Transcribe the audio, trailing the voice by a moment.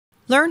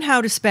Learn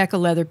how to spec a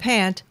leather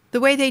pant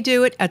the way they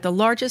do it at the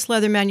largest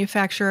leather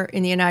manufacturer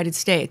in the United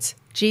States,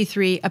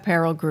 G3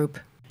 Apparel Group.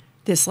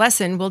 This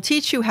lesson will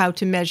teach you how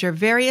to measure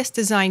various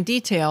design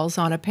details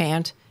on a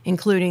pant,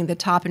 including the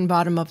top and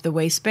bottom of the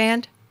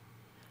waistband,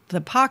 the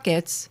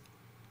pocket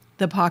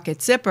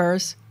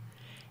zippers,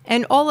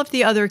 and all of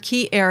the other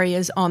key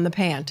areas on the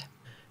pant.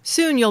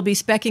 Soon you'll be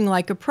speccing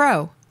like a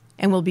pro,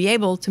 and will be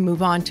able to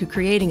move on to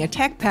creating a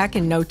tech pack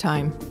in no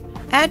time.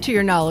 Add to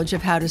your knowledge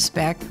of how to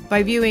spec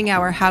by viewing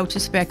our How to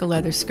Spec a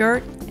Leather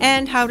Skirt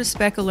and How to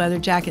Spec a Leather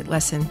Jacket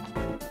lesson.